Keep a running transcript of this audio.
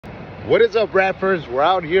What is up, rappers? We're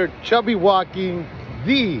out here chubby walking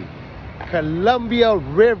the Columbia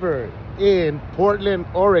River in Portland,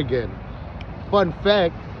 Oregon. Fun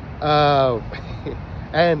fact,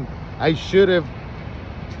 and I should have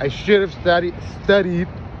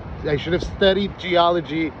studied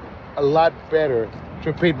geology a lot better.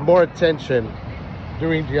 Should have paid more attention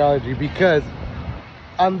during geology, because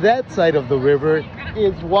on that side of the river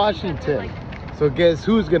is Washington. So guess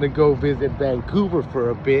who's gonna go visit Vancouver for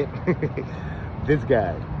a bit? This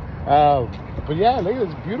guy. But yeah, look at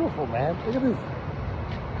this, beautiful, man. Look at this,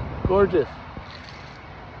 gorgeous,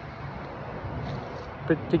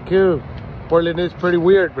 pretty cool. Portland is pretty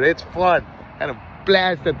weird, but it's fun. Had a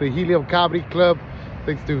blast at the Helium Comedy Club.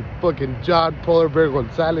 Thanks to fucking John Polarberg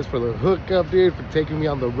Gonzalez for the hookup, dude, for taking me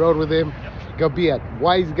on the road with him. Gonna be at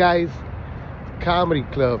Wise Guys Comedy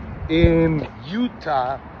Club in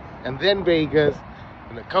Utah, and then Vegas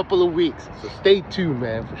in a couple of weeks. So stay tuned,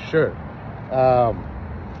 man, for sure.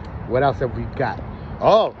 What else have we got?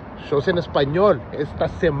 Oh, shows en español esta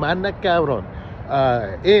semana, cabrón,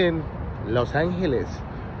 in Los Angeles.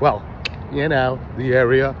 Well, you know, the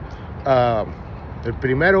area. El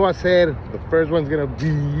primero va a ser, the first one's gonna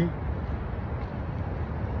be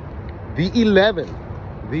the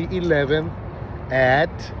 11th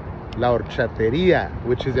at La Horchateria,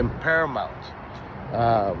 which is in Paramount.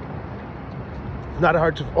 It's not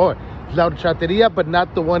hard to, oh, La Horchateria, but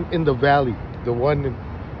not the one in the valley. The one in,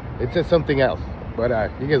 it says something else, but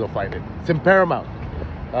you guys will find it. It's in Paramount.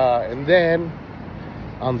 And then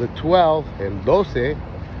on the 12th and 12,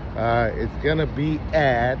 it's gonna be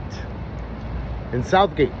in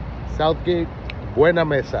Southgate, Buena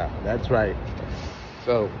Mesa. That's right.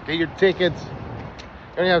 So get your tickets.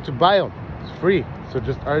 You don't have to buy them. It's free. So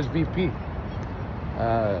just RSVP.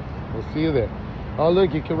 We'll see you there. Oh,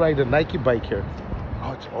 look, you can ride a Nike bike here.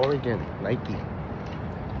 Oh, it's Oregon, Nike.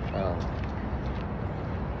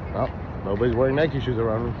 Well, nobody's wearing Nike shoes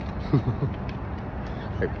around me.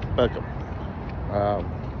 Hey, fuck them.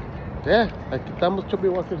 Yeah, aquí estamos, chubby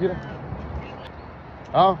walkers, mira.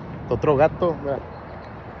 Oh, otro gato.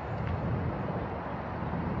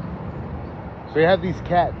 So you have these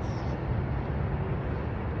cats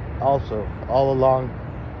also all along,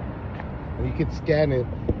 and you can scan it.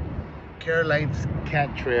 Caroline's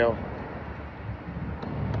Cat Trail.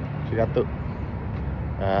 She got the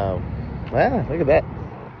yeah, look at that.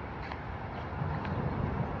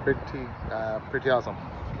 Pretty awesome.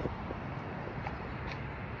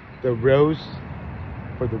 The rose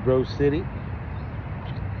for the Rose City.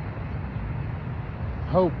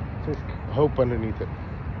 Hope, just hope underneath it.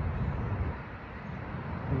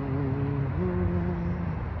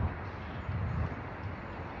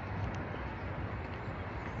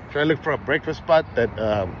 Try to look for a breakfast spot that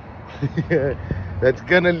that's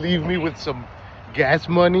gonna leave me with some gas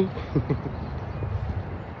money.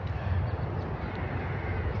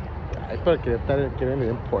 I thought que estaban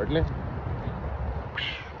in Portland.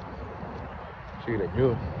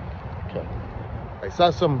 Okay. I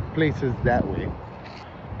saw some places that way.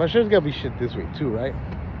 But sure, there's gotta be shit this way too, right?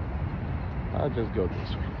 I'll just go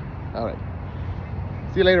this way. All right.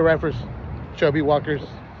 See you later, rappers, chubby walkers,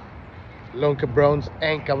 lone cabrones,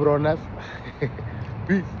 and cabronas.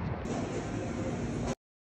 Peace.